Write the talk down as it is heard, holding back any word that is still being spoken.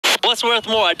What's worth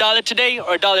more, $1 today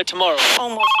or $1 tomorrow?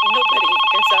 Almost nobody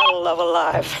gets out of love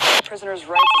alive. Prisoners'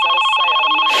 rights is out of sight, out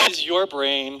of mind. Is your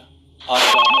brain on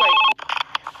film?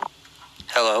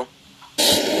 Hello.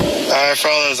 Alright,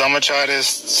 fellas, I'm gonna try to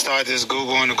start this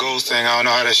Google and the Ghost thing. I don't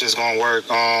know how that shit's gonna work.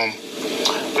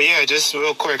 But yeah, just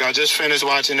real quick, I just finished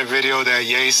watching the video that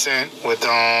Ye sent with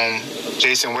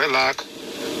Jason Whitlock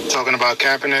talking about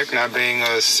Kaepernick not being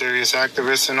a serious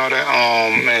activist and all that,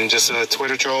 and just a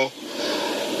Twitter troll.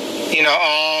 You know,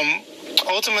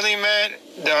 ultimately, man,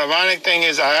 the ironic thing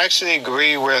is I actually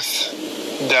agree with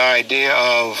the idea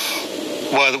of,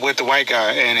 well, with the white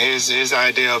guy and his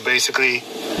idea of basically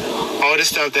all this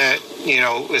stuff that, you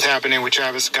know, is happening with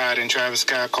Travis Scott and Travis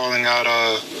Scott calling out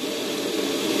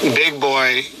Big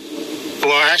Boy.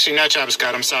 Well, actually not Travis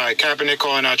Scott, I'm sorry. Kaepernick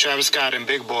calling out Travis Scott and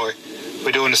Big Boy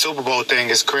for doing the Super Bowl thing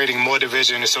is creating more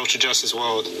division in the social justice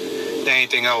world than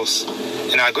anything else.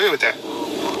 And I agree with that.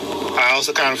 I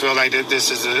also kind of feel like that this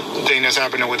is a thing that's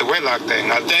happening with the Whitlock thing.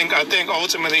 I think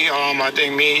ultimately, I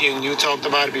think me and you talked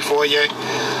about it before, that,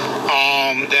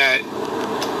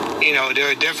 you know, there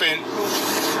are different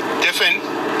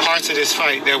parts of this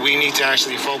fight that we need to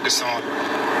actually focus on.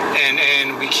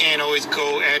 And we can't always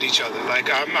go at each other. Like,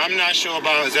 I'm not sure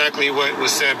about exactly what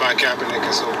was said by Kaepernick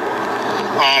and so forth.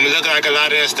 It looked like a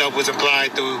lot of that stuff was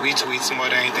applied through retweets more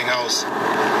than anything else.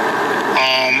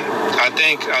 I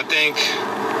think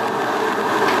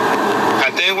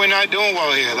we're not doing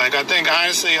well here. Like, I think,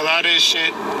 honestly, a lot of this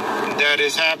shit that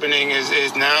is happening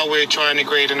is now we're trying to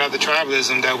create another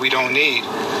tribalism that we don't need.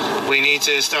 We need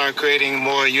to start creating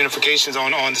more unifications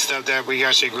on the stuff that we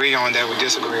actually agree on, that we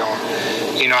disagree on.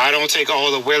 You know, I don't take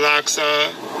all of Whitlock's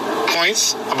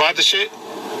points about the shit,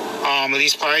 at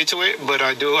least prior to it, but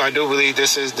I do believe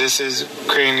this is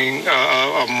creating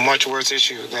a much worse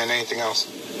issue than anything else.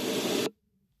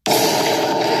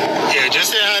 Yeah,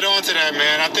 just to add on to that,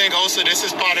 man, I think also this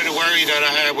is part of the worry that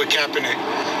I had with Kaepernick.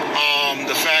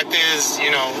 The fact is,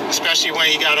 you know, especially when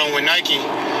he got on with Nike,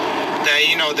 that,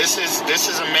 you know, this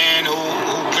is a man who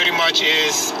pretty much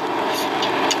is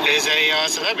a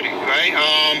celebrity, right?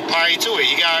 Prior to it,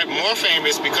 he got more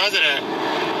famous because of that.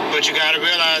 But you got to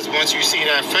realize once you see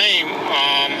that fame,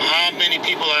 how many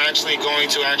people are actually going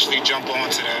to jump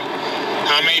onto that?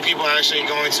 How many people are actually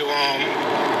going to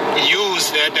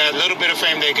use that little bit of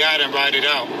fame they got and ride it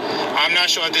out? I'm not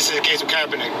sure if this is the case with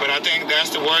Kaepernick, but I think that's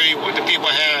the worry what the people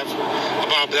have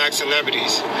about black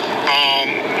celebrities.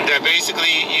 That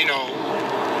basically, you know,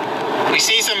 we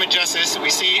see some injustice. We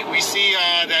see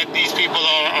that these people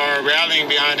are rallying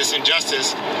behind this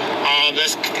injustice.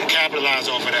 Let's capitalize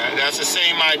off of that. That's the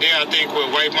same idea, I think,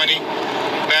 with white money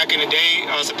back in the day,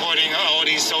 supporting all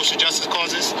these social justice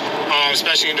causes,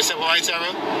 especially in the civil rights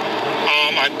era.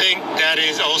 I think that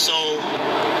is also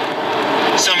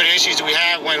some of the issues we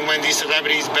have when these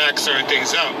celebrities back certain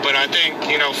things up. But I think,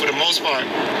 you know, for the most part,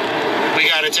 we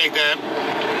got to take that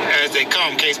as they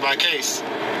come, case by case.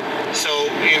 So,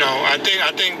 you know, I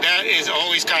think that is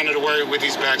always kind of the worry with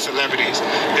these black celebrities.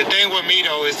 The thing with me,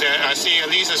 though, is that I see, at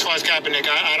least as far as Kaepernick,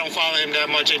 I don't follow him that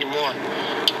much anymore.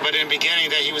 But in the beginning,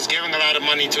 that he was giving a lot of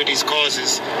money to these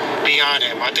causes beyond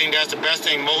him. I think that's the best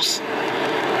thing most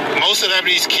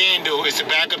celebrities can do, is to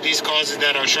back up these causes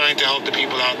that are trying to help the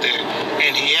people out there.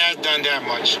 And he has done that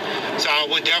much. So I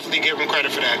would definitely give him credit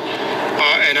for that.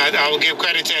 And I will give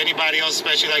credit to anybody else,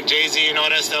 especially like Jay-Z and all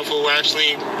that stuff, who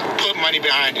actually put money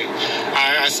behind it.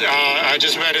 I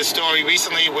just read a story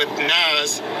recently with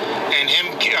Nas and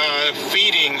him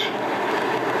feeding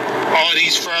all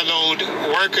these furloughed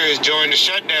workers during the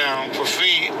shutdown for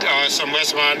free. Some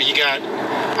restaurant he got,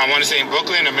 I want to say in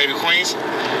Brooklyn or maybe Queens.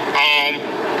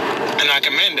 And I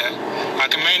commend that.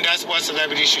 That's what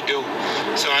celebrities should do.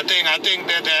 So I think that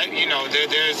you know, there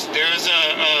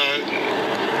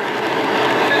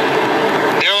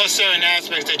are certain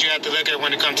aspects that you have to look at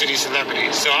when it comes to these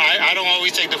celebrities. So I don't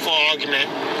always take the full argument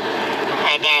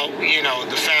about, you know,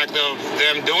 the fact of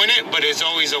them doing it, but it's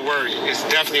always a worry. It's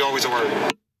definitely always a worry.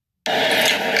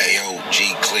 Hey, yo,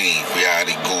 G Cleve,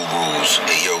 reality gurus.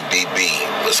 Hey, yo, DB,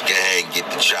 let's go ahead and get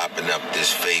to chopping up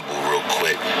this fable real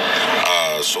quick.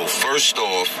 So first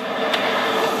off,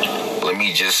 let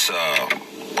me just,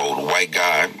 the white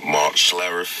guy, Mark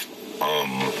Schlereth,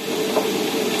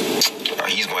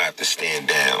 he's going to have to stand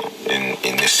down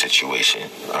in this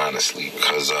situation, honestly,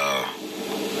 because, you know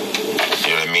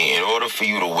what I mean? In order for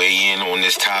you to weigh in on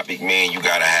this topic, man, you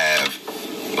got to have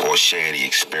or share the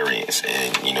experience.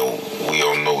 And, you know, we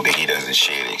all know that he doesn't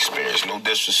share the experience. No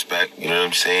disrespect, you know what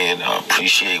I'm saying? I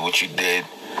appreciate what you did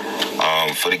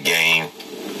for the game.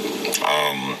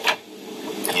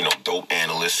 You know, dope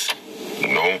analyst, you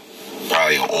know.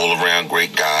 probably an all-around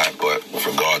great guy, but with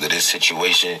regard to this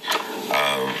situation,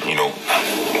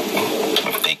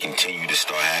 if they continue to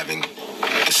start having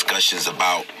discussions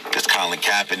about this Colin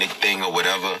Kaepernick thing or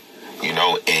whatever, in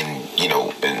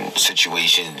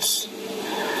situations.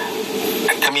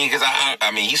 I mean, because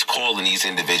he's calling these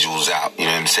individuals out, you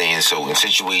know what I'm saying? So in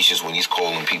situations when he's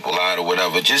calling people out or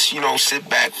whatever, just, sit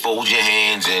back, fold your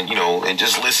hands and, and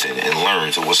just listen and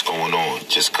learn to what's going on.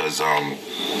 Just because,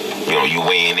 you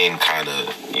weighing in kind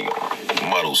of,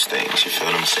 muddles things, you feel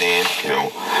what I'm saying?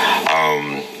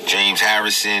 James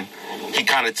Harrison, he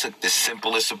kind of took the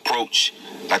simplest approach,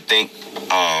 I think,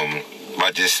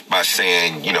 by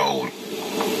saying,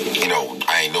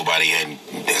 I ain't nobody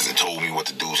hasn't told me what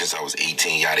to do since I was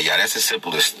 18, yada, yada. That's the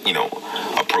simplest,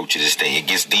 approach to this thing. It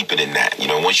gets deeper than that.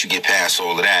 Once you get past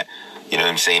all of that, you know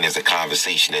what I'm saying, there's a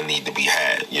conversation that need to be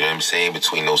had, you know what I'm saying,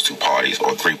 between those two parties,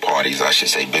 or three parties, I should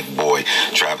say, Big Boy,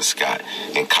 Travis Scott,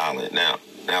 and Colin. Now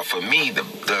for me, the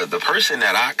person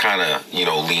that I kind of,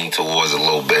 lean towards a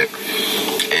little bit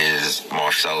is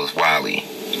Marcellus Wiley.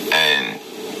 And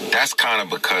that's kind of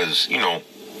because,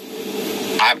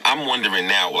 I'm wondering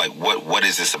now, like, what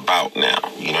is this about now?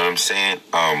 You know what I'm saying?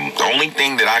 The only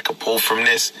thing that I could pull from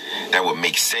this that would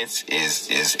make sense is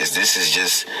this is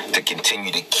just to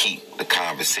continue to keep the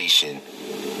conversation,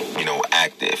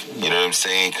 active. You know what I'm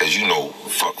saying? Because,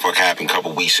 fuck happened a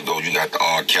couple weeks ago. You got the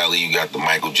R. Kelly, you got the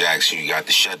Michael Jackson, you got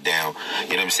the shutdown. You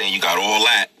know what I'm saying? You got all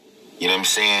that. You know what I'm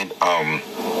saying?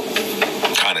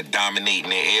 Kind of dominating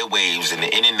the airwaves and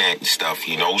the internet and stuff,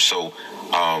 So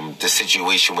the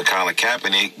situation with Colin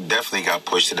Kaepernick definitely got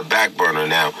pushed to the back burner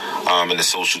now in the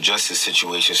social justice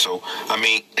situation. So, I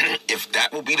mean, if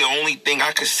that would be the only thing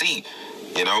I could see,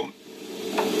 him,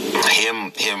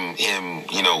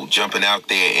 jumping out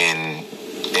there and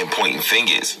pointing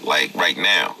fingers, like right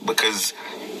now. Because,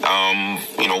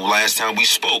 last time we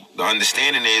spoke, the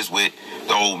understanding is with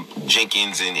the whole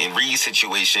Jenkins and Reed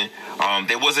situation,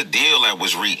 there was a deal that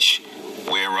was reached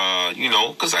where,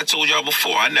 because I told y'all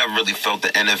before, I never really felt the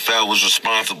NFL was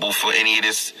responsible for any of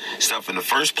this stuff in the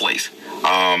first place.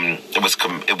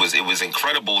 It was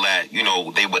incredible that,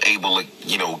 they were able to,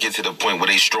 get to the point where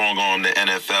they strong-armed the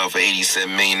NFL for $87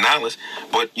 million.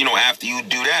 But, after you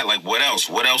do that, like, what else?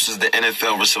 What else is the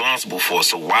NFL responsible for?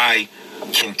 So why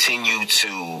continue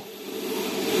to,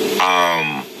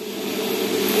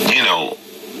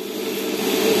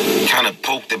 kind of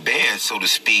poke the bear, so to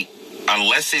speak,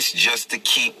 unless it's just to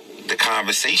keep the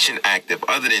conversation active?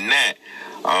 Other than that,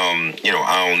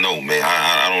 I don't know, man.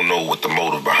 I don't know what the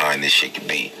motive behind this shit could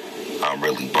be,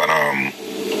 really. But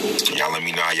y'all let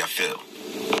me know how y'all feel.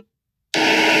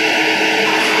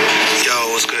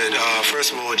 Yo, what's good?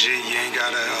 First of all, G, you ain't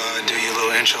gotta do your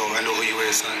little intro. I know who you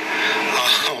is, son.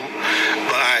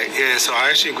 So I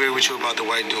actually agree with you about the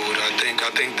white dude.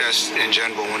 I think that's in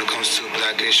general when it comes to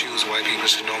black issues, white people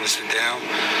should normally sit down.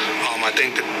 I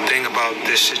think the thing about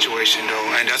this situation,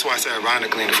 though, and that's why I said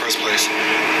ironically in the first place,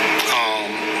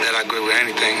 that I agree with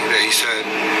anything that he said,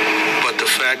 but the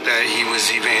fact that he was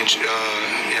even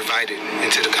invited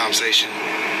into the conversation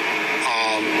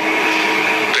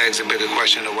begs a bigger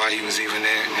question of why he was even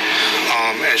there.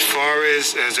 As far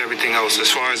as everything else, as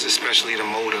far as especially the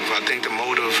motive, I think the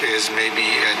motive is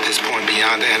maybe at this point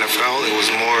beyond the NFL. It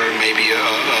was more maybe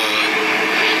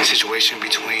a situation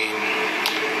between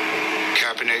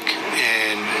Kaepernick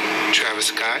and Travis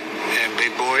Scott and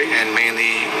Big Boy, and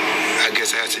mainly I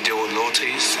guess it has to deal with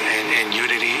loyalties and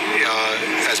unity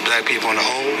as black people in the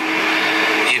whole.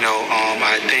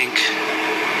 I think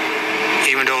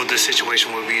even though the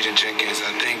situation with Reed and Jenkins,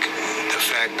 I think the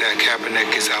fact that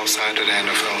Kaepernick is outside of the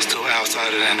NFL, still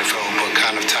outside of the NFL, but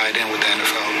kind of tied in with the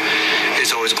NFL,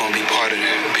 is always going to be part of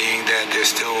that, being that there's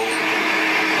still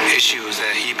issues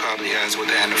that he probably has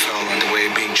with the NFL and the way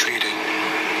it's being treated.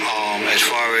 As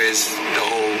far as the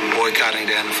whole boycotting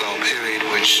the NFL period,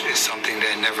 which is something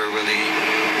that never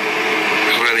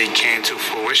really came to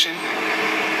fruition,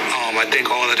 I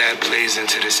think all of that plays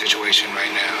into the situation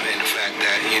right now, and the fact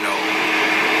that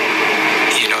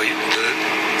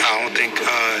I don't think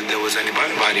there was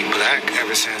anybody black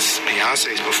ever since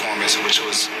Beyonce's performance, which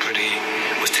was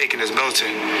taken as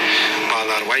militant by a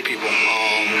lot of white people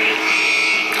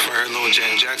for her little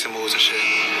Janet Jackson moves and shit.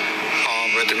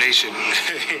 Rhythm Nation,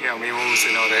 moves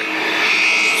and all that.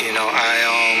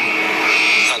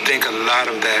 I think a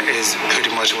lot of that is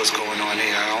pretty much what's going on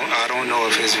here. I don't know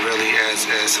if it's really as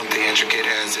something intricate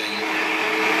as in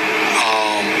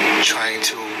trying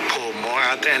to pull more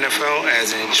out the NFL,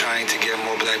 as in trying to get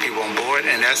more black people on board,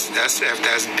 and that's if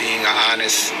that's being an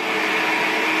honest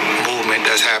movement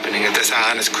that's happening, if that's an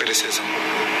honest criticism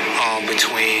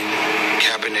between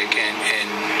Kaepernick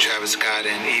and Travis Scott,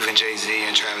 and even Jay-Z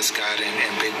and Travis Scott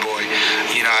and Big Boy.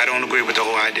 You know, I don't agree with the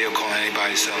whole idea of calling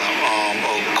anybody sellout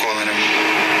or calling them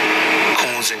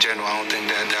coons in general. I don't think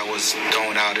that was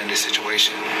thrown out in this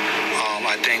situation.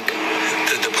 I think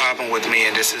the problem with me,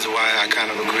 and this is why I kind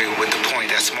of agree with the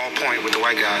point, that small point with the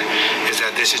white guy, is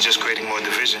that this is just creating more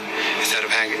division instead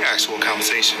of having actual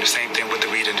conversation. The same thing with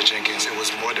the Reed and the Jenkins. It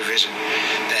was more division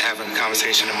than having a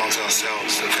conversation amongst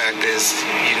ourselves. The fact is,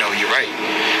 you know, you're right.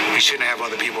 We shouldn't have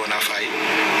other people in our fight.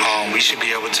 We should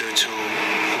be able to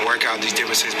work out these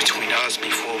differences between us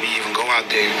before we even go out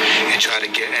there and try to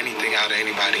get anything out of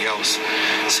anybody else.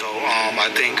 So I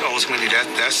think ultimately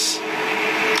that's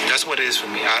what it is for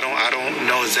me. I don't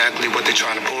know exactly what they're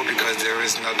trying to pull, because there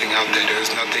is nothing out there. There's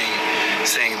nothing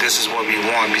saying this is what we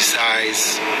want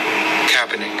besides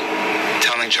Kaepernick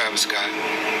telling Travis Scott,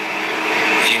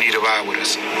 you need to ride with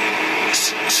us.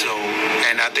 So,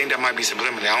 and I think that might be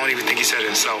subliminal. I don't even think he said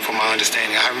it himself, from my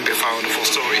understanding. I haven't been following the full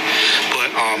story,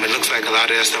 but it looks like a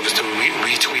lot of that stuff is through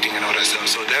retweeting and all that stuff.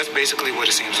 So that's basically what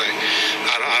it seems like.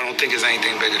 I don't think there's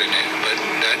anything bigger than that, but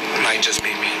that might just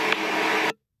be me.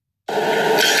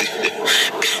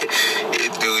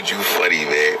 Dude, you funny,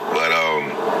 man.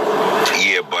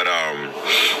 But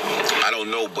I don't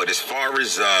know. But as far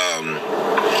as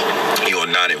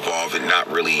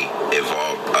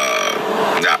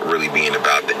not really being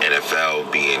about the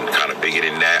NFL, being kind of bigger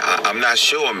than that, I'm not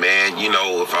sure, man. You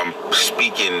know, if I'm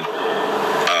speaking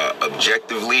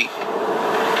objectively,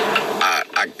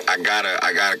 I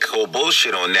gotta call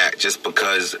bullshit on that, just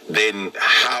because then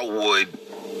how would,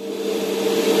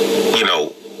 you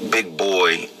know, Big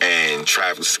Boy and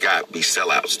Travis Scott be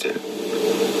sellouts then?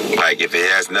 Like, if it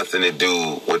has nothing to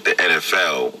do with the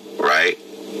NFL, right?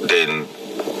 Then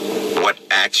what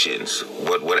actions?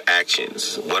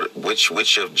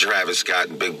 Which of Travis Scott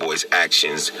and Big Boy's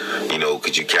actions, you know,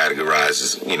 could you categorize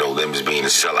as, you know, them as being a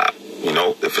sellout? You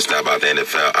know, if it's not about the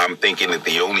NFL, I'm thinking that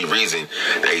the only reason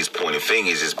that he's pointing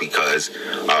fingers is because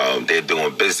they're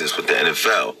doing business with the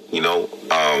NFL. You know,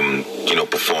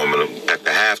 performing at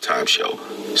the halftime show.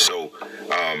 So,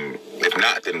 if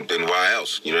not, then why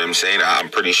else? You know what I'm saying? I'm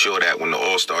pretty sure that when the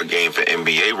All-Star game for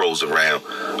NBA rolls around,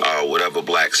 whatever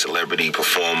black celebrity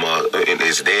performer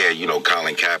is there, you know,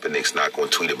 Colin Kaepernick's not going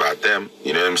to tweet about them.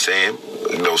 You know what I'm saying?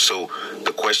 You know, so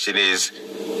the question is,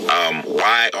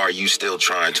 why are you still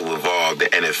trying to involve the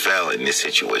NFL in this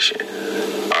situation?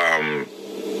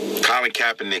 Colin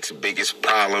Kaepernick's biggest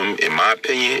problem, in my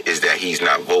opinion, is that he's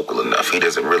not vocal enough. He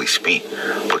doesn't really speak,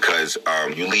 because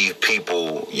you leave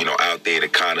people, you know, out there to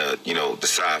kind of, you know,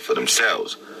 decide for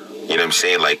themselves. You know what I'm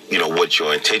saying? Like, you know, what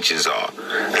your intentions are.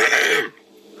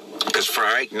 Because for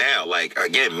right now, like,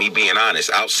 again, me being honest,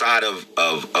 outside of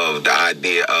the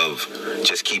idea of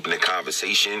just keeping the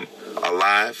conversation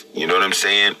alive, you know what I'm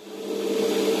saying?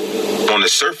 On the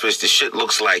surface, the shit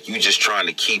looks like you just trying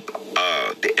to keep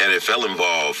the NFL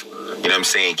involved, you know what I'm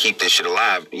saying, keep this shit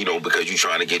alive, you know, because you're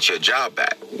trying to get your job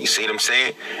back. You see what I'm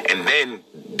saying? And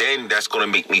then that's going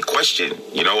to make me question,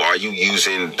 you know, are you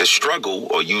using the struggle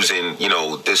or using, you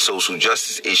know, this social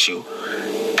justice issue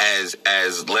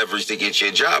as leverage to get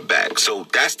your job back? So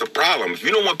that's the problem. If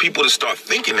you don't want people to start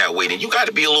thinking that way, then you got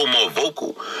to be a little more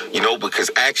vocal, you know,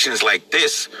 because actions like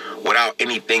this, without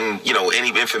anything, you know, any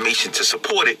information to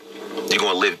support it, you're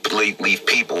going to leave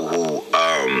people who,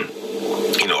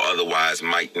 you know, otherwise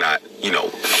might not, you know,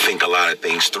 think a lot of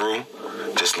things through.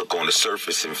 Just look on the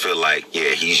surface and feel like,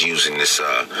 yeah, he's using this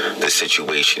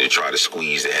situation to try to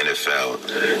squeeze the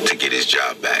NFL to get his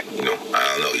job back. You know, I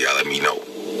don't know. Y'all let me know.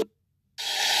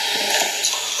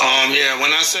 Yeah,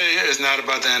 when I say it's not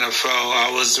about the NFL,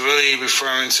 I was really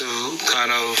referring to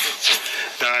kind of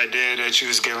the idea that you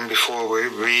was given before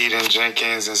with Reed and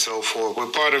Jenkins and so forth.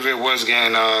 But part of it was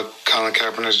getting Colin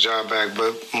Kaepernick's job back,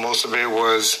 but most of it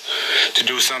was to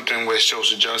do something with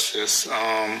social justice.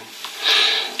 I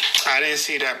didn't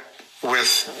see that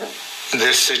with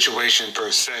this situation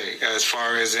per se, as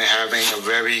far as it having a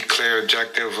very clear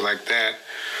objective like that.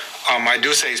 I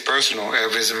do say it's personal.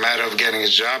 If it's a matter of getting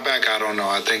his job back, I don't know.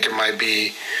 I think it might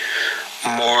be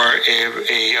more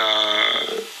a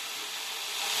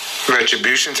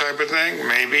retribution type of thing,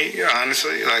 maybe,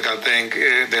 honestly. Like, I think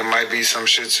there might be some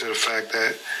shit to the fact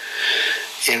that,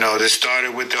 you know, this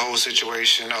started with the whole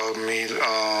situation of me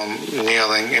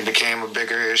kneeling. It became a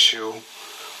bigger issue.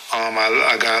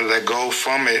 I got let go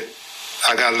from it.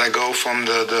 I got let go from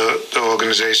the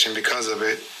organization because of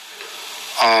it.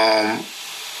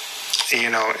 You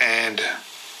know, and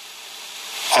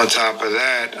on top of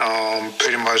that,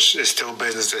 pretty much it's still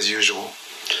business as usual.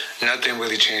 Nothing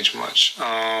really changed much.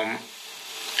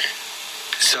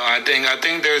 So I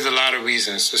think there's a lot of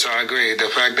reasons. So I agree. The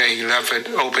fact that he left it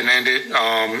open-ended,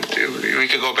 we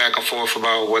could go back and forth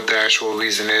about what the actual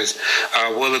reason is. I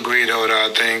will agree, though,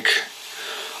 that I think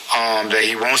that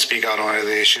he won't speak out on other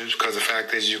issues, because the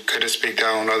fact is you could have speaked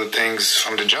out on other things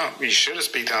from the jump. You should have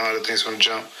speaked out on other things from the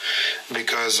jump,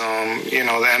 because, the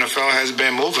NFL has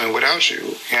been moving without you.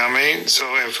 You know what I mean? So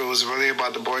if it was really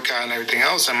about the boycott and everything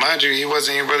else, and mind you, he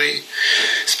wasn't even really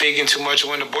speaking too much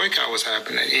when the boycott was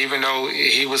happening, even though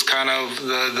he was kind of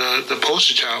the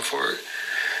poster child for it.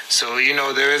 So,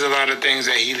 there is a lot of things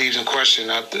that he leaves in question.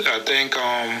 I think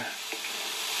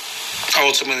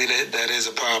ultimately that is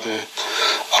a problem.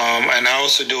 And I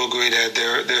also do agree that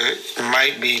there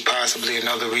might be possibly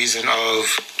another reason of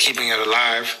keeping it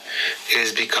alive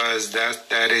is because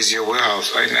that is your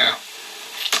warehouse right now.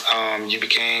 You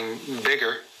became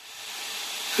bigger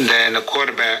than a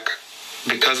quarterback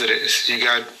because of this. You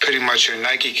got pretty much your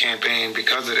Nike campaign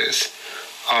because of this.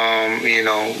 I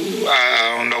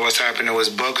don't know what's happening with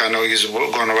his book. I know he was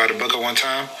going to write a book at one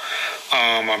time.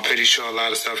 I'm pretty sure a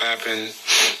lot of stuff happened.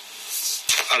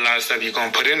 A lot of stuff you're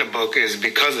going to put in the book is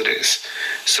because of this.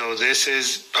 So this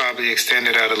is probably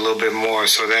extended out a little bit more.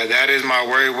 So that is my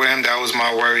worry with him. That was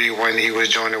my worry when he was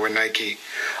joining with Nike.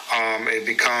 It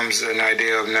becomes an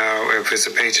idea of now if it's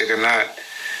a paycheck or not.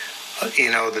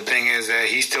 The thing is that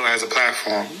he still has a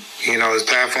platform. His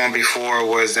platform before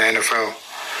was the NFL.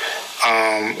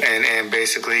 And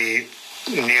basically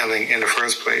kneeling in the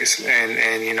first place. And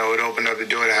it opened up the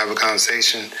door to have a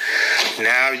conversation.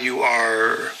 Now you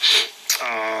are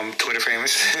Twitter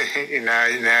famous.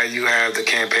 now you have the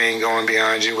campaign going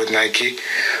behind you with Nike.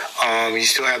 You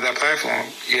still have that platform.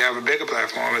 You have a bigger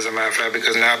platform, as a matter of fact,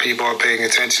 because now people are paying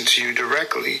attention to you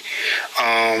directly.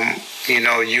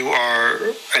 You are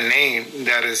a name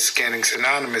that is getting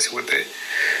synonymous with it.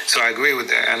 So I agree with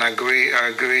that, and I agree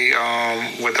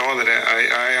with all of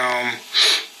that.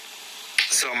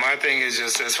 So my thing is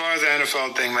just, as far as the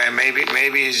NFL thing, man, maybe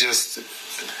it's just,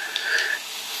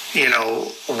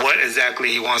 what exactly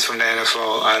he wants from the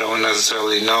NFL, I don't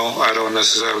necessarily know. I don't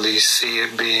necessarily see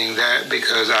it being that,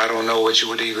 because I don't know what you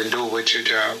would even do with your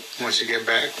job once you get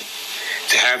back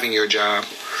to having your job.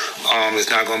 It's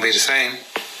not going to be the same.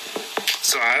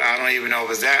 So I don't even know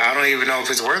if it's that. I don't even know if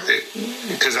it's worth it,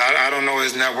 because I don't know what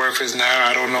his net worth is now.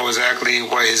 I don't know exactly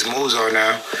what his moves are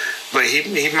now. But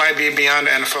he might be beyond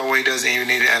the NFL where he doesn't even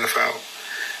need the NFL.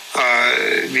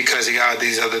 Because he got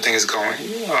these other things going,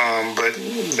 but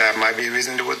that might be a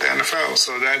reason to with the NFL.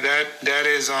 So that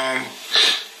is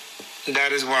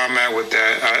where I'm at with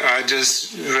that. I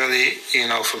just really,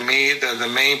 for me, the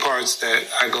main parts that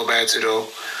I go back to, though,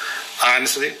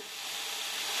 honestly,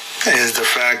 is the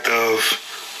fact of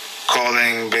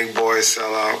calling Big Boy a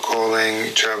sellout,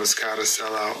 calling Travis Scott a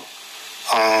sellout,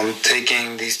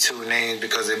 taking these two names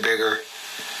because they're bigger,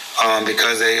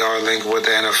 because they are linked with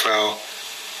the NFL.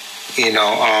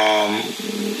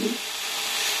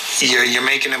 You're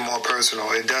making it more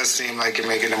personal. It does seem like you're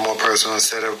making it more personal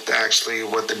instead of actually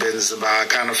what the business is about. I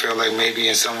kind of feel like maybe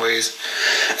in some ways,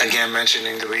 again,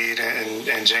 mentioning the Reed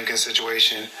and Jenkins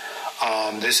situation,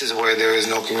 this is where there is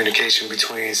no communication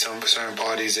between some certain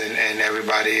parties, and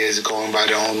everybody is going by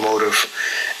their own motive,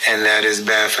 and that is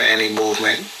bad for any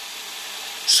movement.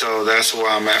 So that's where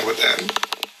I'm at with that.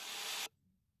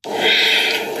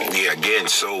 Yeah, again,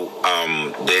 so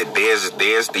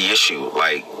there's the issue,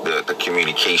 like the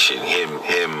communication,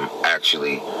 him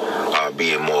actually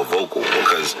being more vocal,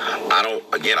 because I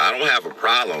don't have a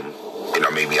problem,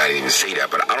 maybe I didn't even say that,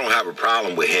 but I don't have a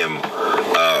problem with him,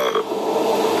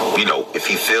 if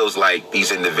he feels like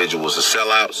these individuals are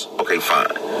sellouts, okay,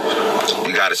 fine.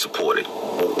 You got to support it.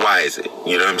 Why is it?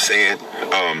 You know what I'm saying?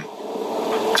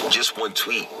 Just one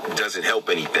tweet doesn't help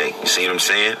anything. You see what I'm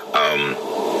saying?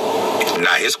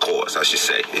 Not his cause, I should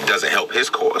say. It doesn't help his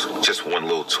cause. Just one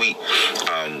little tweet.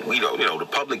 We don't, the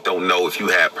public don't know if you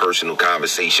had personal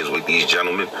conversations with these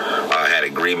gentlemen, had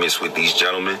agreements with these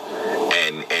gentlemen,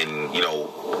 and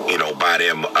by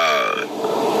them,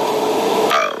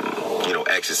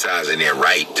 exercising their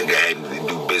right to go ahead and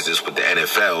do business with the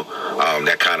NFL,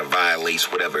 that kind of violates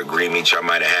whatever agreement y'all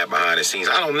might have had behind the scenes.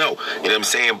 I don't know. You know what I'm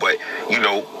saying? But,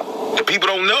 the people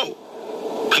don't know.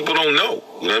 People don't know.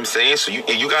 You know what I'm saying? So you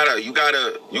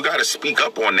gotta speak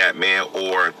up on that, man.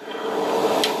 Or,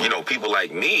 people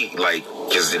like me,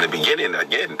 because in the beginning,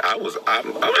 again,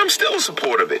 I'm still in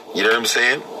support of it. You know what I'm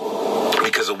saying?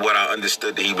 Because of what I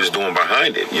understood that he was doing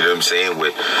behind it. You know what I'm saying?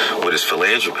 With his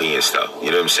philanthropy and stuff.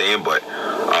 You know what I'm saying? But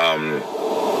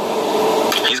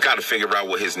he's got to figure out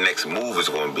what his next move is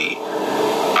going to be.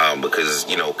 Because,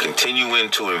 continuing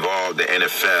to involve the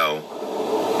NFL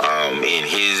in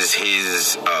his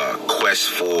request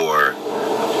for,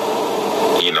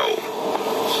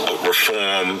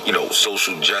 reform,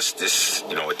 social justice,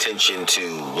 attention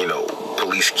to,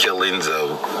 police killings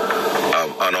of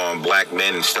unarmed black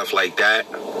men and stuff like that.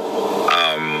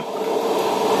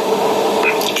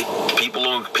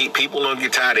 People don't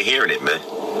get tired of hearing it, man.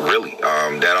 Really.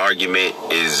 That argument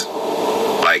is,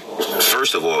 like,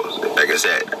 first of all, like I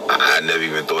said, I never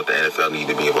even thought the NFL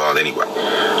needed to be involved anyway.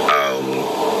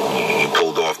 You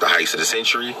pulled off the heist of the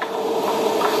century.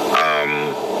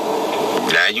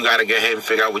 Now you got to go ahead and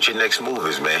figure out what your next move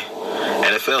is, man.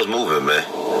 NFL's moving, man.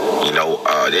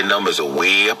 Their numbers are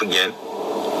way up again,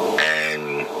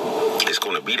 and it's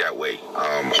going to be that way.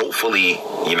 Hopefully,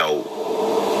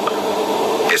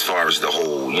 as far as the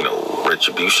whole,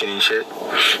 retribution and shit,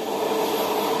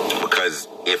 because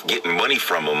if getting money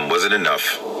from him wasn't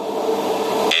enough,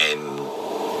 and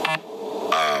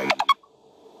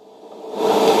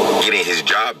getting his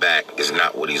job back is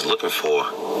not what he's looking for,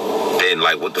 then,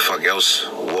 like, what the fuck else?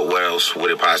 What else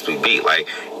would it possibly be? Like,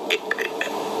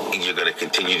 you're gonna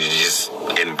continue to just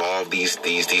involve these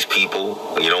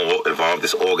people, involve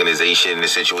this organization in the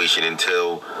situation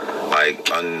until, like,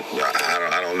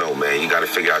 I don't know, man. You got to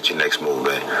figure out your next move,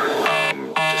 man.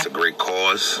 It's a great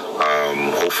cause.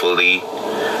 Hopefully,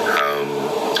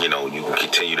 you can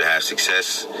continue to have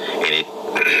success in it,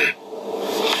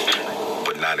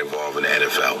 but not involving the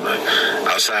NFL, man.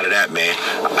 Outside of that, man,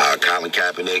 Colin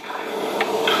Kaepernick,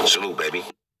 salute, baby.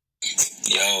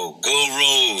 Yo, good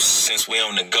rules. Since we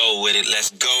on the go with it,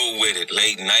 let's go with it.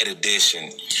 Late night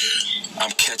edition.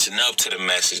 I'm catching up to the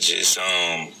messages.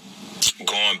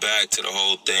 Going back to the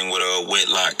whole thing with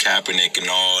Whitlock, Kaepernick, and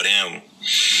all them.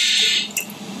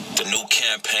 The new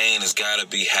campaign has got to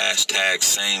be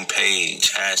 #same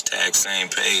page. #same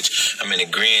page. I'm in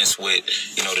agreement with,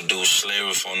 the dude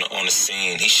Schlereth on the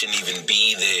scene. He shouldn't even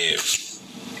be there.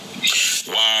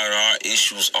 Why are our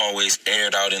issues always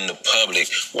aired out in the public?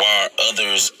 Why are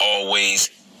others always,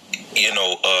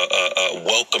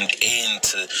 welcomed in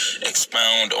to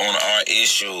expound on our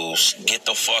issues? Get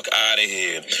the fuck out of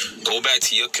here. Go back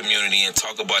to your community and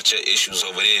talk about your issues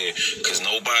over there, because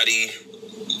nobody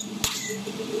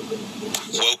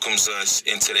welcomes us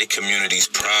into their community's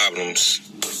problems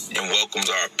and welcomes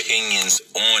our opinions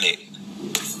on it.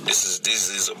 This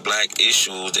is a black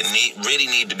issue that really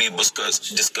need to be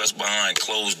discussed behind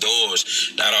closed doors,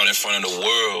 not out in front of the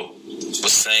world. But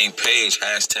same page,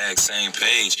 #same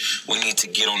page. We need to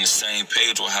get on the same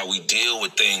page with how we deal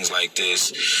with things like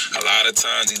this. A lot of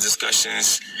times these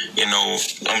discussions,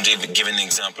 I'm just giving an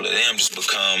example of them, just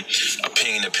become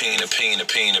opinion.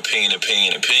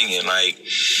 Like,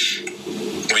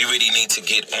 we really need to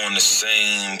get on the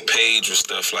same page with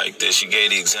stuff like this. You gave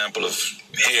the example of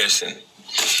Harrison.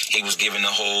 He was giving the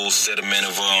whole sentiment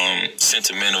of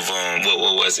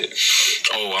what was it?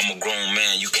 Oh, I'm a grown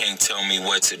man. You can't tell me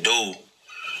what to do.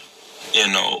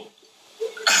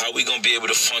 How we gonna be able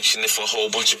to function if a whole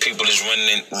bunch of people is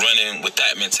running with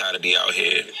that mentality out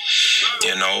here?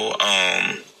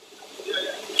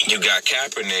 You got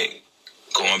Kaepernick.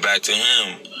 Going back to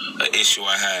him, an issue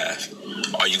I have.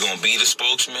 Are you going to be the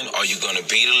spokesman? Are you going to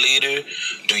be the leader?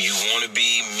 Do you want to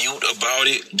be mute about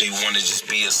it? Do you want to just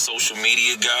be a social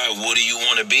media guy? What do you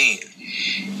want to be?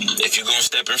 If you're going to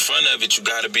step in front of it, you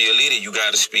got to be a leader. You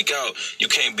got to speak out. You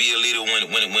can't be a leader when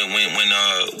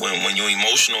you're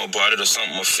emotional about it or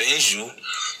something offends you. You know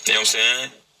what I'm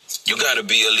saying? You got to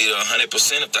be a leader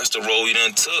 100% if that's the role you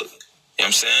done took. You know what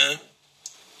I'm saying?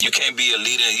 You can't be a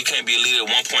leader. You can't be a leader at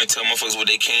one point and tell motherfuckers what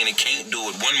they can and can't do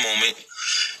at one moment,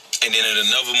 and then at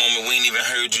another moment we ain't even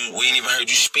heard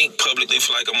you speak publicly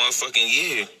for like a motherfucking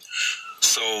year.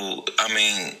 So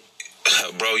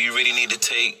bro, he really needs to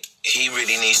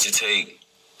take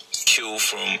cue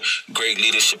from great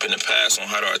leadership in the past on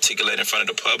how to articulate in front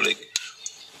of the public.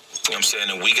 You know what I'm saying?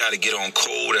 And we got to get on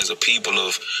code as a people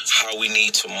of how we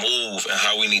need to move and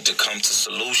how we need to come to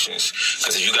solutions.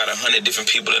 Because if you got 100 different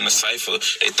people in the cipher,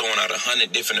 they throwing out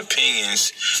 100 different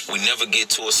opinions, we never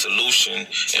get to a solution,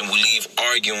 and we leave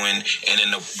arguing and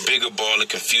in a bigger ball of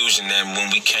confusion than when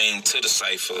we came to the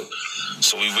cipher.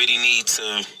 So we really need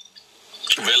to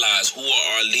realize who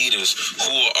are our leaders,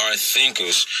 who are our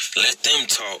thinkers. Let them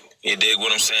talk. You dig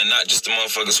what I'm saying? Not just the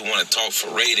motherfuckers who want to talk for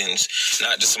ratings,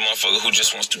 not just the motherfucker who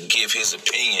just wants to give his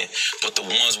opinion, but the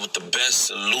ones with the best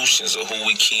solutions of who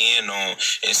we key in on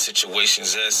in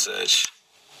situations as such.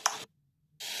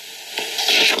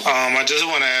 I just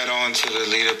want to add on to the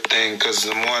leader thing, because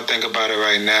the more I think about it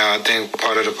right now, I think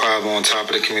part of the problem on top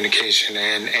of the communication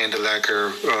and the lack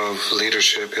of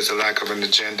leadership is a lack of an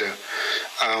agenda.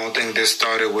 I don't think this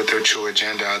started with a true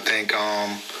agenda. I think,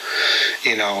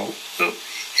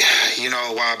 you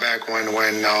know, a while back when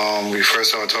we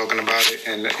first started talking about it,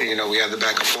 and you know, we had the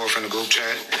back and forth in the group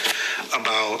chat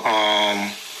about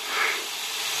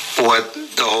what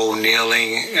the whole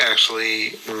kneeling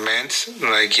actually meant.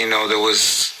 Like, you know, there was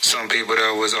some people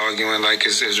that was arguing like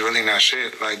it's really not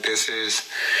shit. Like this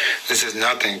is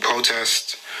nothing.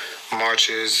 Protests,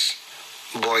 marches,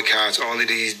 boycotts, all of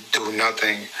these do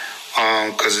nothing.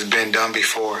 Because it's been done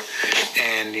before,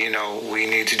 and you know, we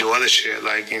need to do other shit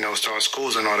like, you know, start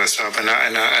schools and all that stuff. And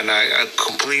I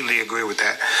completely agree with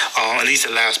that. At least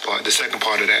the last part, the second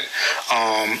part of that.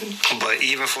 But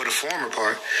even for the former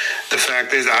part, the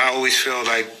fact is, I always feel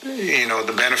like, you know,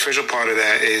 the beneficial part of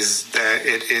that is that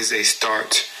it is a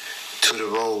start to the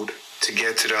road to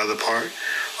get to the other part.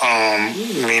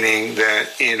 Meaning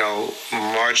that, you know,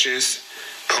 marches,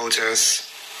 protests,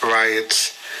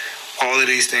 riots, all of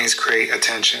these things create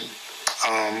attention.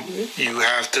 You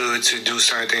have to do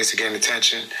certain things to get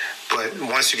attention. But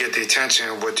once you get the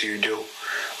attention, what do you do?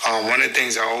 One of the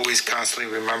things I always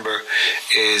constantly remember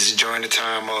is during the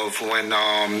time of when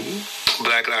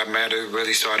Black Lives Matter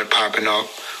really started popping up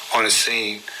on the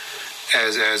scene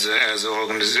as an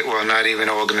organization, well, not even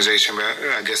an organization, but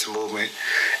I guess a movement.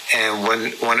 And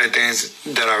one of the things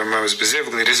that I remember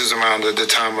specifically, this is around the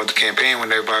time of the campaign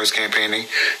when everybody was campaigning.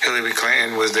 Hillary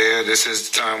Clinton was there. This is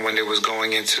the time when it was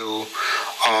going into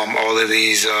all of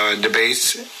these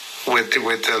debates with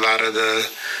a lot of the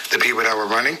people that were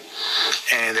running,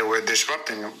 and they were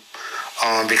disrupting them.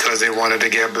 Because they wanted to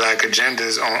get black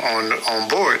agendas on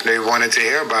board. They wanted to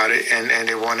hear about it, and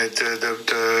they wanted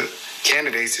the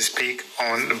candidates to speak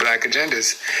on the black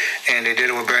agendas. And they did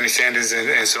it with Bernie Sanders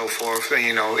and so forth. And,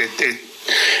 you know,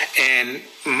 and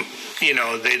you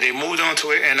know, they moved on to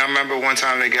it. And I remember one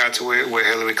time they got to it with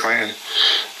Hillary Clinton.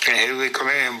 And Hillary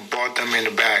Clinton brought them in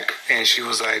the back. And she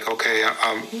was like, okay,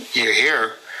 you're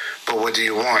here, but what do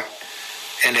you want?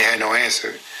 And they had no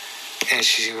answer. And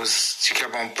she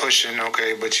kept on pushing,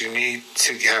 okay, but you need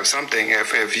to have something.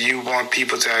 If you want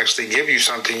people to actually give you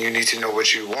something, you need to know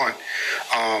what you want.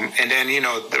 And then, you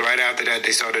know, right after that,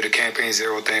 they started the Campaign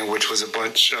Zero thing, which was a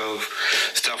bunch of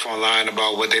stuff online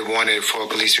about what they wanted for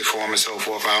police reform and so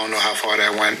forth. I don't know how far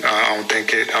that went. I don't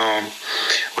think it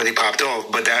really popped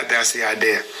off, but that's the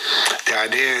idea. The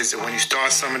idea is that when you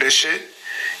start some of this shit,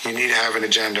 you need to have an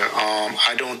agenda.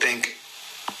 I don't think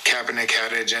Kaepernick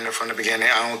had an agenda from the beginning.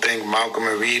 I don't think Malcolm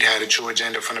and Reed had a true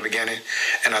agenda from the beginning.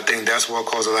 And I think that's what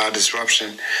caused a lot of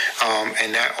disruption.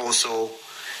 And that also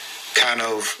kind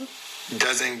of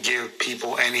doesn't give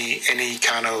people any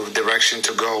kind of direction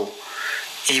to go,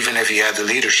 even if you have the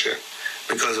leadership.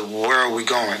 Because where are we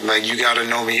going? Like, you got to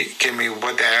give me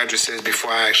what the address is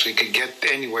before I actually could get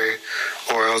anywhere,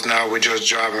 or else now we're just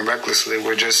driving recklessly.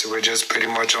 We're just pretty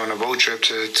much on a road trip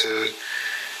to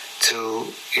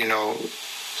you know,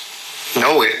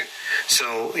 nowhere.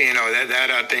 So, you know,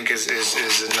 that I think is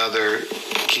another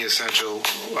key essential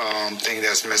thing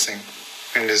that's missing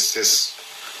in this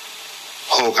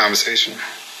whole conversation.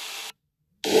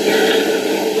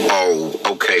 Oh,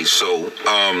 okay. So,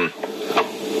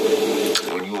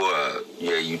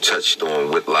 when you touched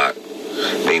on Whitlock,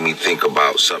 made me think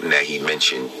about something that he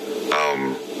mentioned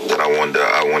that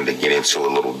I wanted to get into a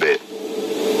little bit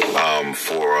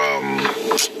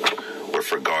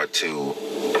with regard to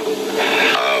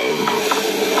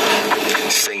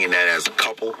saying that as a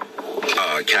couple,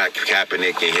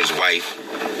 Kaepernick and his wife,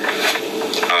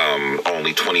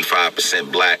 only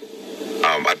 25% black.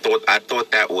 I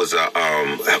thought that was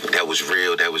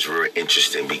real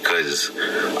interesting, because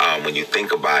when you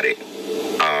think about it,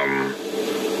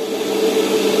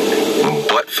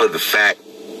 but for the fact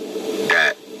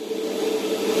that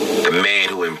the man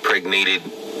who impregnated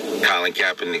Colin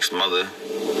Kaepernick's mother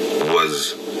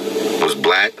was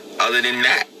black, other than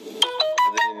that,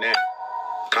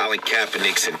 Colin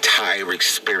Kaepernick's entire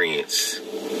experience,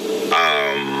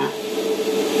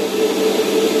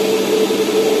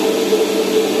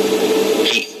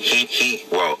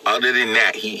 well, other than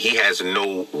that, he has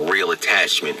no real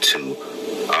attachment to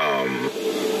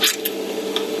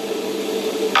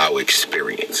our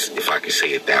experience, if I could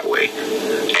say it that way.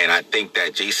 And I think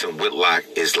that Jason Whitlock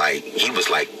is he was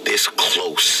this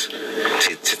close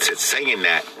to saying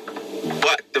that,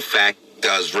 but the fact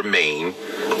does remain,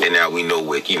 and now we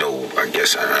know it, you know, I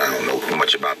guess I don't know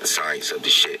much about the science of the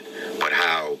shit, but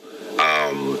how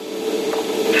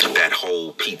that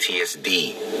whole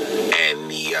PTSD and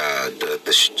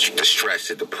the stress,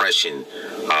 the depression,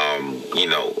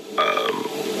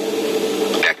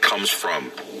 that comes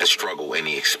from the struggle and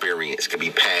the experience can be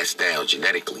passed down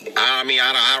genetically. I mean,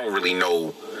 I don't really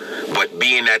know, but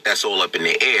being that that's all up in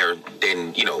the air,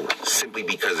 then, you know, simply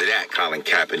because of that, Colin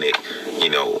Kaepernick, you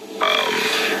know,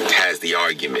 has the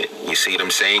argument. You see what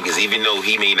I'm saying? Because even though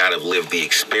he may not have lived the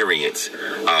experience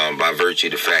by virtue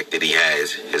of the fact that he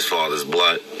has his father's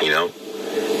blood,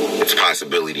 it's a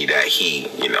possibility that he's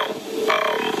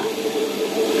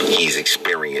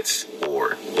experienced,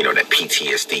 or that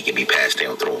PTSD can be passed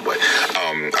down through him. But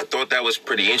I thought that was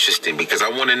pretty interesting, because I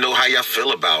want to know how y'all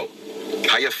feel about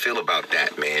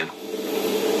that, man.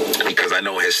 Because I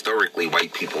know historically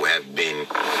white people have been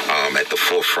at the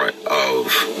forefront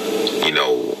of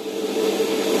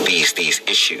these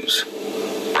issues,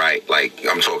 right? Like,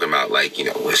 I'm talking about, like,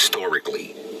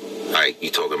 historically. Like,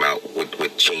 you're talking about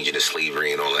with changing the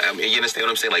slavery and all that. I mean, you understand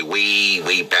what I'm saying? Like,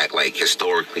 way back, like,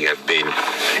 historically have been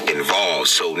involved.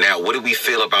 So now, what do we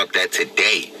feel about that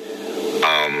today?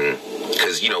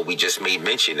 Because, we just made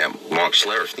mention that Mark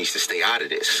Schlereth needs to stay out of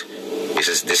this.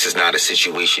 This is not a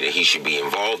situation that he should be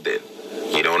involved in.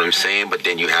 You know what I'm saying? But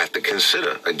then you have to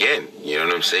consider, again, you know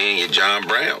what I'm saying? Your John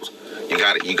Browns. You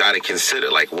got to consider,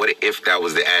 like, what if that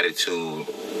was the attitude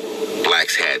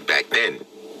blacks had back then?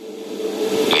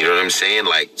 You know what I'm saying?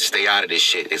 Like, stay out of this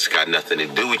shit. It's got nothing to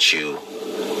do with you.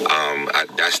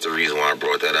 That's the reason why I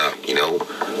brought that up,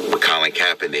 with Colin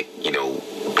Kaepernick,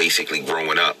 basically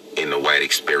growing up in the white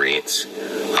experience,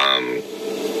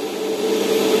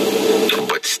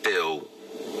 but still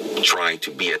trying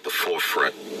to be at the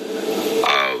forefront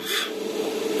of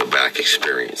the black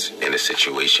experience in a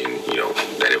situation,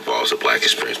 that involves a black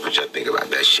experience. What y'all think about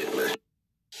that shit, man?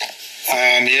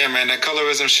 Yeah, man, that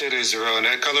colorism shit is real.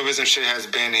 That colorism shit has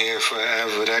been here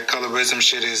forever. That colorism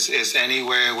shit is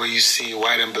anywhere where you see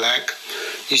white and black,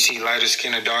 you see lighter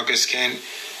skin or darker skin,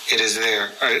 it is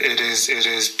there. It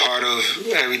is part of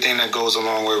everything that goes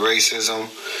along with racism,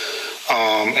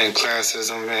 and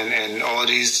classism, and all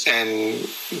these, and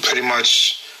pretty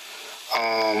much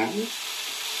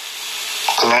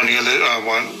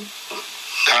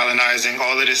colonizing,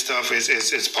 all of this stuff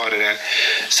is part of that.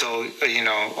 So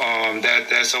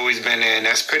that's always been there, and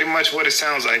that's pretty much what it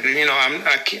sounds like.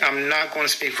 I'm not going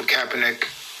to speak for Kaepernick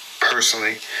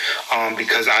personally,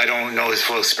 because I don't know his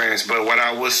full experience. But what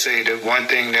I will say, the one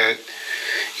thing that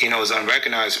is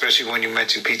unrecognized, especially when you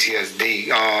mention PTSD,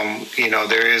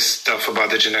 there is stuff about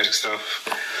the genetic stuff.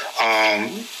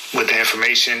 With the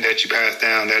information that you pass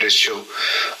down, that is true.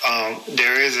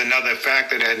 There is another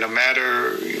factor that no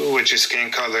matter what your skin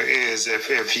color is,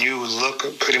 if you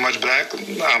look pretty much black,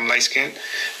 I'm light skinned,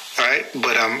 right?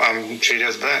 But I'm treated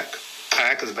as black. I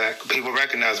act as black. People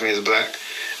recognize me as black.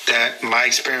 That my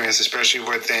experience, especially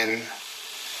within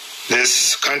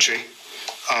this country,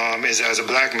 is as a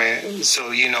black man.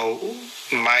 So,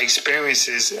 my experience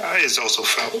is also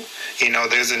felt.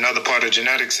 There's another part of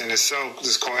genetics in itself.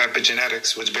 It's called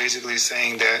epigenetics, which basically is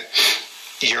saying that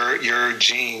your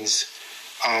genes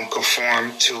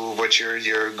conform to what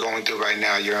you're going through right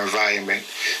now, your environment.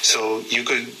 So you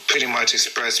could pretty much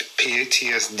express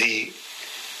PTSD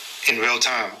in real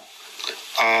time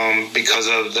because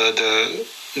of the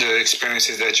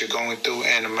experiences that you're going through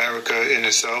in America in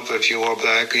itself. If you are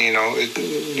black,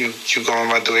 you're going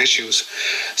right through issues.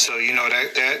 So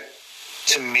that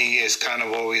to me is kind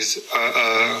of always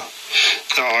an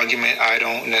argument I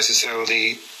don't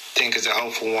necessarily think is a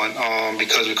helpful one,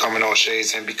 because we come in all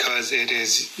shades, and because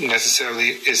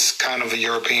it's kind of a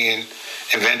European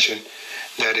invention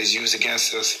that is used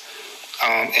against us.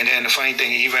 And then the funny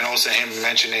thing, even also him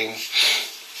mentioning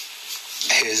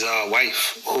his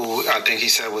wife, who I think he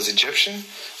said was Egyptian,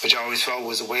 which I always felt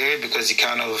was weird, because he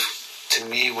kind of, to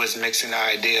me, was mixing the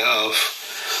idea of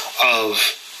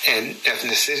an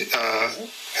ethnicity,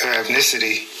 her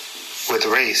ethnicity with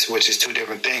race, which is two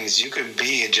different things. You could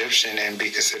be Egyptian and be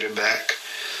considered black.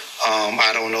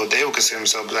 I don't know if they would consider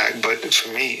themselves black, but for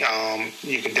me,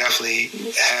 you could definitely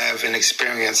have an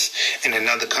experience in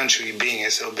another country being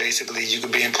it. So basically, you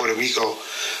could be in Puerto Rico,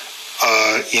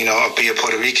 or be a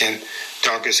Puerto Rican,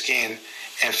 darker skin,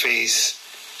 and face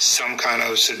some kind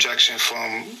of subjection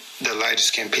from the lighter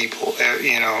skinned people.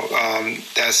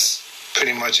 That's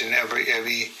pretty much in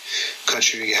every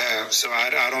country we have. So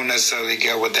I don't necessarily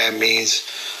get what that means.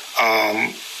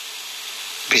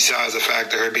 Besides the fact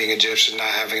that her being Egyptian, not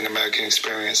having an American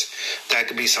experience, that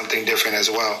could be something different as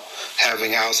well.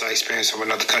 Having outside experience from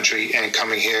another country and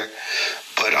coming here,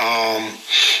 but I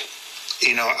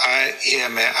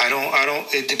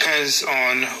don't. It depends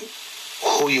on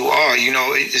who you are.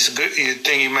 It's a good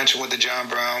thing you mentioned with the John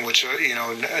Brown, which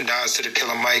nods to the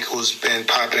Killer Mike, who's been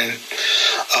popping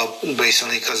up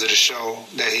recently because of the show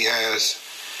that he has,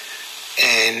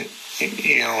 and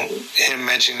him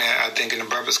mentioning that, I think, in the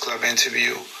Breakfast Club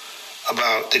interview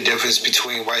about the difference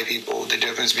between white people, the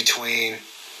difference between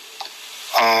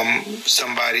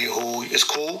somebody who is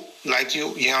cool like you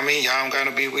know what I mean? Y'all don't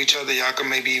gotta be with each other. Y'all can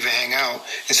maybe even hang out,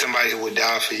 and somebody who would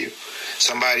die for you.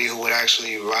 Somebody who would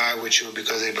actually ride with you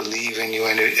because they believe in you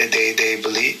and they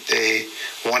believe they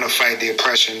want to fight the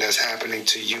oppression that's happening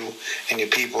to you and your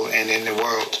people and in the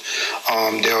world.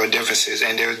 There are differences,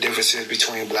 and there are differences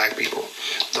between black people.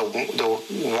 The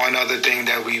one other thing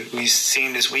that we've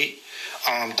seen this week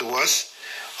through us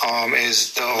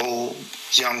is the whole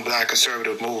young black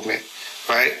conservative movement,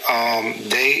 right?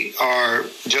 They are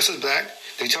just as black.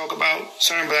 They talk about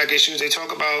certain black issues. They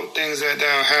talk about things that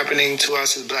are happening to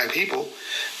us as black people.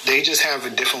 They just have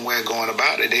a different way of going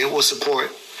about it. They will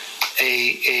support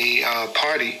a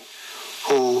party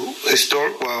who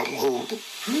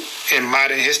in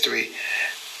modern history,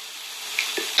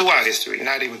 throughout history,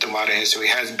 not even through modern history,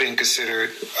 has been considered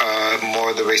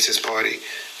more the racist party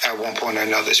at one point or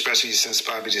another, especially since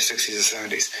probably the 60s or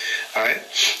 70s. All right.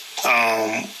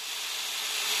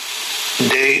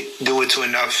 They do it to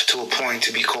a point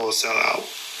to be called sellout.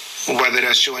 Whether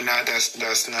that's true or not, that's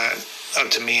not up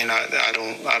to me, and I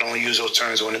don't use those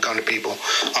terms when it comes to people,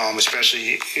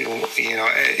 especially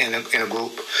in a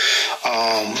group.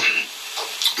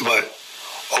 But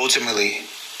ultimately,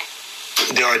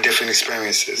 there are different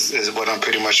experiences, is what I'm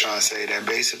pretty much trying to say. That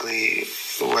basically,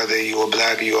 whether you are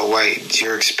black or you are white,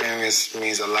 your experience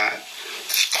means a lot.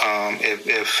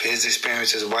 If his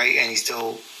experience is white and he's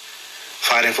still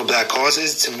fighting for black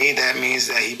causes, to me that means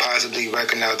that he possibly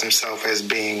recognized himself as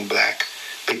being black.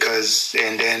 Because,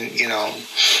 and then,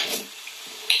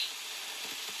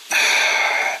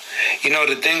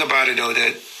 the thing about it though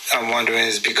that I'm wondering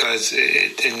is because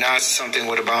it's not something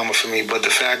with Obama for me, but the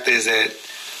fact is that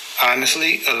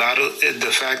honestly, a lot of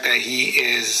the fact that he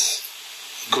is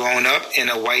grown up in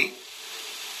a white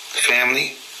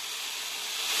family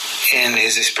and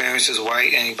his experience is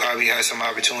white, and he probably had some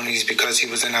opportunities because he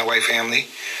was in that white family.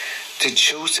 To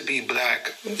choose to be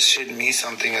black should mean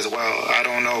something as well. I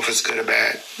don't know if it's good or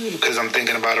bad because I'm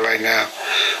thinking about it right now.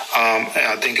 And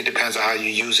I think it depends on how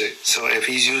you use it. So if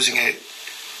he's using it,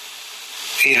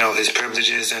 his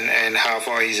privileges and how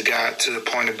far he's got to the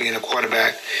point of being a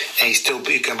quarterback, and he's still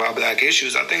speaking about black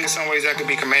issues, I think in some ways that could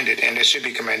be commended, and it should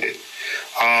be commended.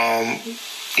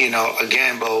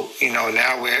 Again, but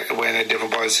now we're in a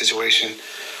different part of the situation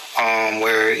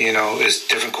where it's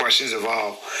different questions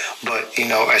involved. But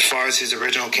as far as his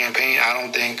original campaign, I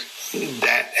don't think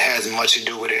that has much to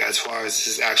do with it as far as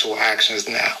his actual actions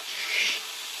now.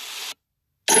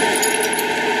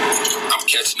 I'm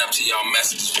catching up to y'all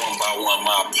messages one by one.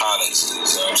 My apologies. You know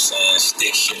what I'm saying?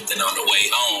 Stick shifting on the way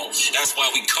home. That's why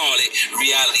we call it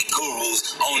Reality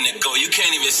Gurus on the go. You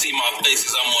can't even see my face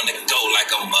because I'm on the go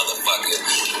like a motherfucker.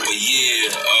 But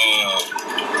yeah,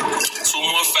 two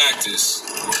more factors.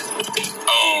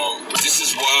 This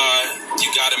is why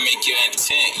you gotta make your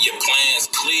intent, your plans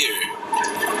clear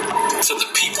to the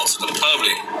people, to the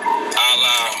public. A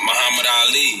la Muhammad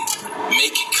Ali.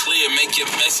 Make it clear, make your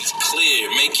message clear,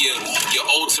 make your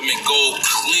ultimate goal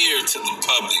clear to the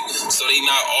public, so they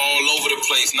not all over the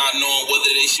place, not knowing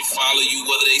whether they should follow you,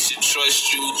 whether they should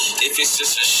trust you, if it's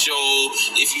just a show,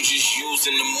 if you just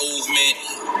using the movement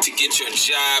to get your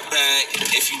job back,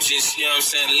 if you just,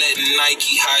 letting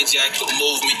Nike hijack the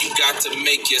movement. You got to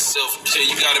make yourself clear,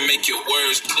 you got to make your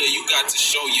words clear, you got to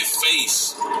show your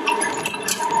face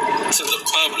to the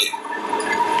public.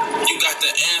 You got to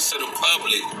answer the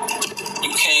public. You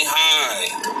can't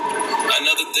hide.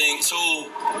 Another thing too,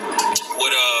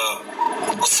 with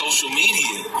social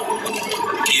media,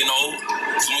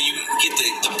 so when you get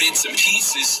the bits and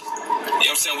pieces, we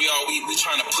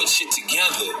trying to put shit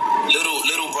together,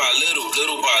 little by little,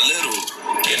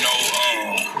 and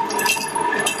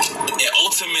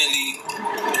ultimately,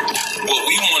 what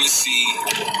we want to see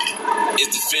is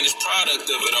the finished product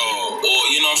of it all, or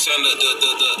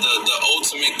the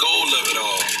ultimate goal of it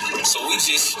all. So we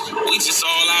just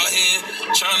all out here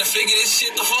trying to figure this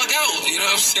shit the fuck out. You know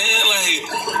what I'm saying?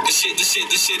 Like this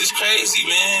shit is crazy,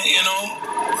 man.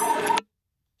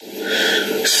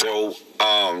 So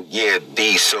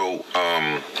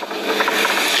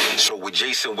So with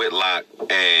Jason Whitlock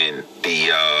and the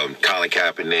Colin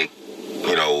Kaepernick,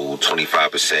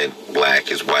 25% black,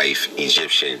 his wife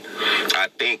Egyptian, I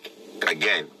think,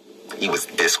 again, he was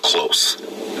this close.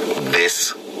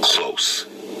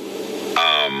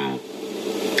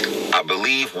 I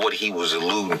believe what he was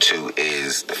alluding to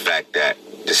is the fact that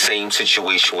the same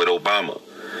situation with Obama,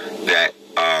 that,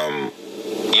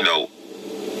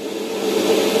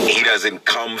 he doesn't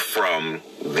come from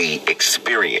the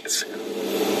experience.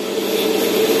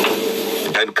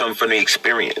 Doesn't come from the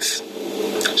experience.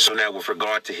 So now with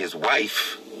regard to his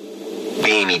wife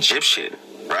being Egyptian,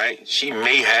 right? She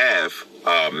may have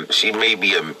She may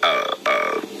be a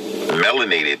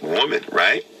melanated woman,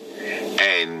 right?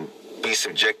 And be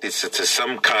subjected to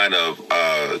some kind of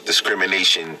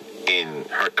discrimination in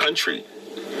her country.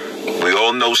 We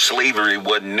all know slavery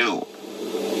wasn't new,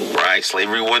 right?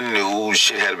 Slavery wasn't new.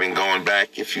 Shit had been going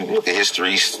back, if you look at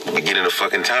history, the beginning of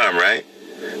fucking time, right?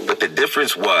 But the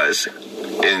difference was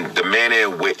in the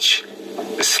manner in which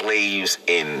the slaves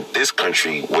in this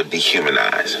country were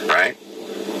dehumanized, right?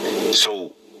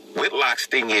 So Whitlock's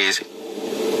thing is,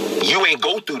 you ain't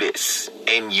go through this,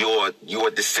 and your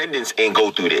descendants ain't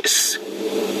go through this,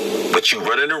 but you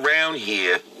running around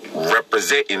here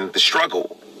representing the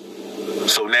struggle.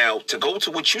 So now, to go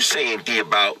to what you're saying, D,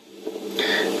 about,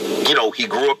 you know, he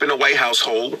grew up in a white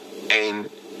household, and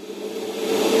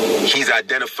he's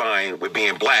identifying with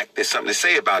being black. There's something to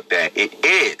say about that. It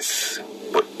is,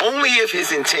 but only if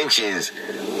his intentions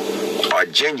are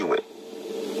genuine.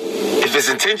 If his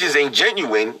intentions ain't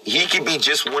genuine, he could be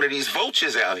just one of these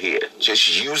vultures out here,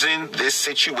 just using this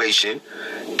situation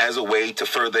as a way to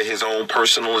further his own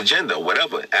personal agenda,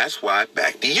 whatever. That's why,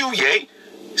 back to you, Ye.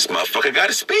 This motherfucker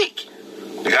gotta speak.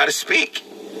 You gotta speak.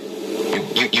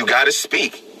 You gotta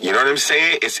speak. You know what I'm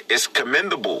saying? It's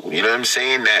commendable. You know what I'm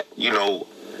saying? That, you know,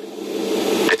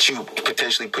 that you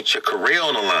potentially put your career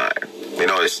on the line. You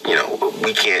know, it's, you know,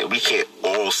 we can't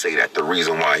all say that the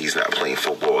reason why he's not playing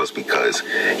football is because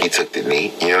he took the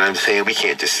knee. You know what I'm saying? We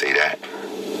can't just say that.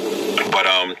 But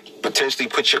potentially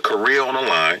put your career on the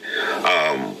line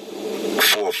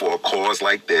for a cause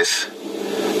like this.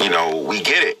 You know, we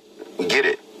get it. We get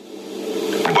it.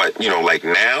 But, you know, like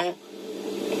now,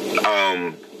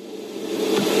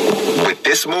 with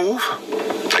this move,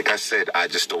 like I said, I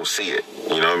just don't see it.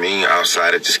 You know what I mean?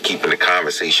 Outside of just keeping the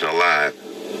conversation alive,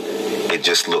 it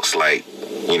just looks like,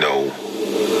 you know,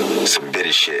 some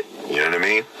bitter shit. You know what I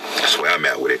mean? That's where I'm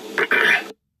at with it.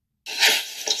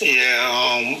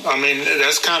 Yeah, I mean,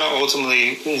 that's kind of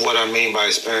ultimately what I mean by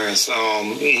experience.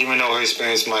 Even though her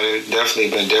experience might have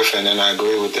definitely been different, and I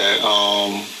agree with that.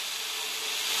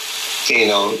 You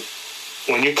know,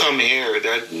 when you come here,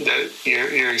 that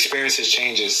your experiences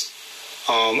changes.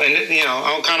 And you know,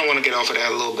 I kind of want to get off of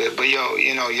that a little bit, but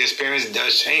you know, your experience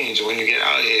does change when you get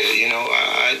out here. You know,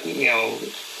 you know,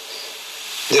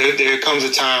 there comes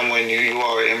a time when you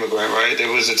are an immigrant, right?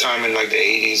 There was a time in like the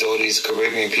 80s, all these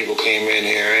Caribbean people came in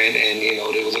here, and you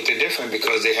know, they looked different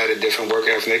because they had a different work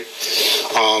ethic.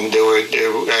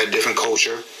 They had a different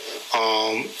culture.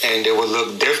 And they would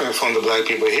look different from the black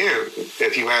people here.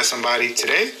 If you ask somebody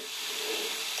today,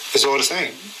 it's all the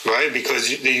same, right? Because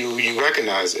you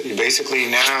recognize it. Basically,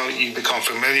 now you become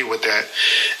familiar with that,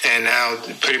 and now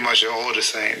pretty much you're all the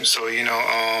same. So you know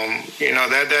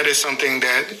that is something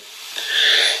that,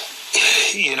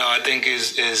 you know, I think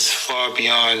is far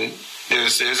beyond.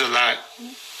 There's a lot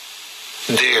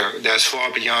there that's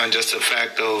far beyond just the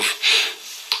fact of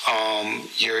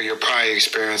your prior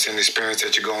experience and the experience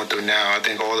that you're going through now. I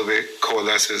think all of it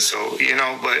coalesces. So, you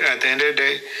know, but at the end of the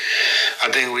day, I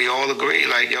think we all agree,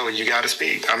 like, yo, you got to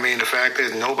speak. I mean, the fact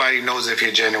is nobody knows if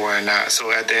you're genuine or not.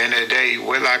 So at the end of the day,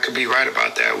 Whitlock could be right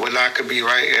about that. Whitlock could be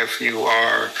right if you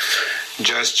are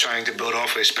just trying to build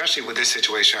off it, especially with this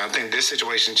situation. I think this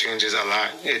situation changes a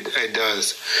lot. It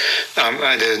does.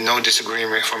 There's no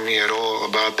disagreement from me at all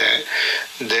about that.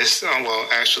 This, well,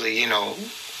 actually, you know,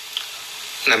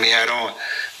 let me add on.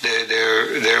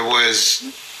 There was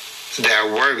that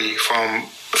worry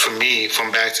for me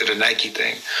from back to the Nike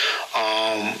thing.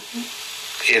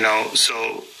 You know,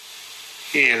 so,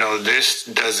 you know, this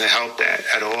doesn't help that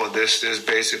at all. This is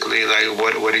basically like,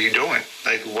 what are you doing?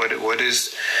 Like, what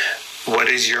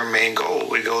is your main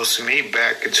goal? It goes to me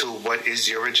back to what is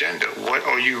your agenda? What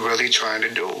are you really trying to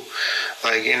do?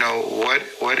 Like, you know,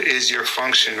 what is your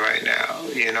function right now?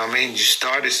 You know what I mean? You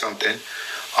started something.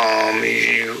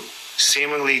 You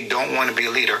seemingly don't want to be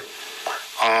a leader.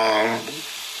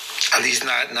 At least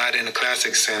not in a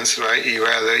classic sense, right? You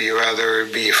rather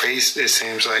be a face, it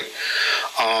seems like.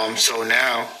 So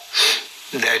now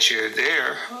that you're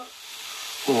there,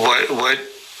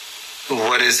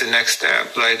 what is the next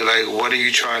step? Like what are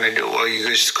you trying to do? Are you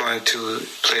just going to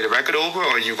play the record over, or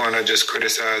are you going to just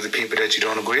criticize the people that you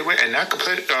don't agree with, and not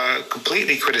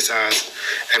completely criticize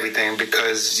everything?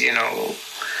 Because, you know,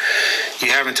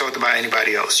 you haven't talked about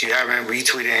anybody else. You haven't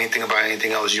retweeted anything about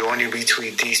anything else. You only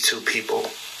retweet these two people.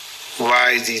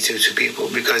 Why is these two people?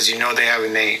 Because you know they have a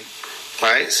name,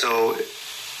 right? So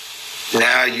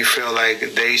now you feel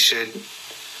like they should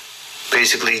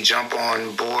basically jump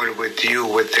on board with you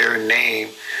with their name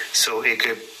so it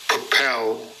could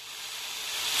propel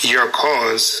your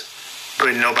cause,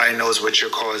 but nobody knows what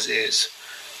your cause is.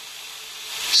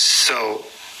 So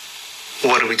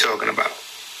what are we talking about?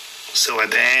 So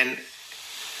at the end,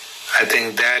 I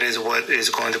think that is what is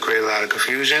going to create a lot of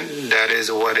confusion. That is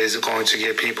what is going to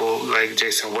get people like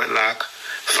Jason Whitlock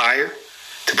fired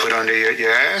to put under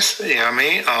your ass. You know what I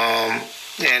mean?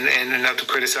 And enough to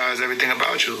criticize everything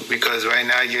about you, because right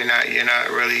now you're not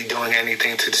really doing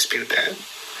anything to dispute that.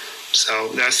 So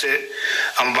that's it.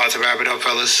 I'm about to wrap it up,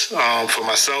 fellas. For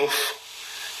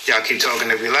myself, y'all keep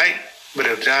talking if you like, but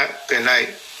if not, good night.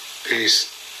 Peace.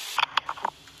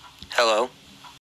 Hello.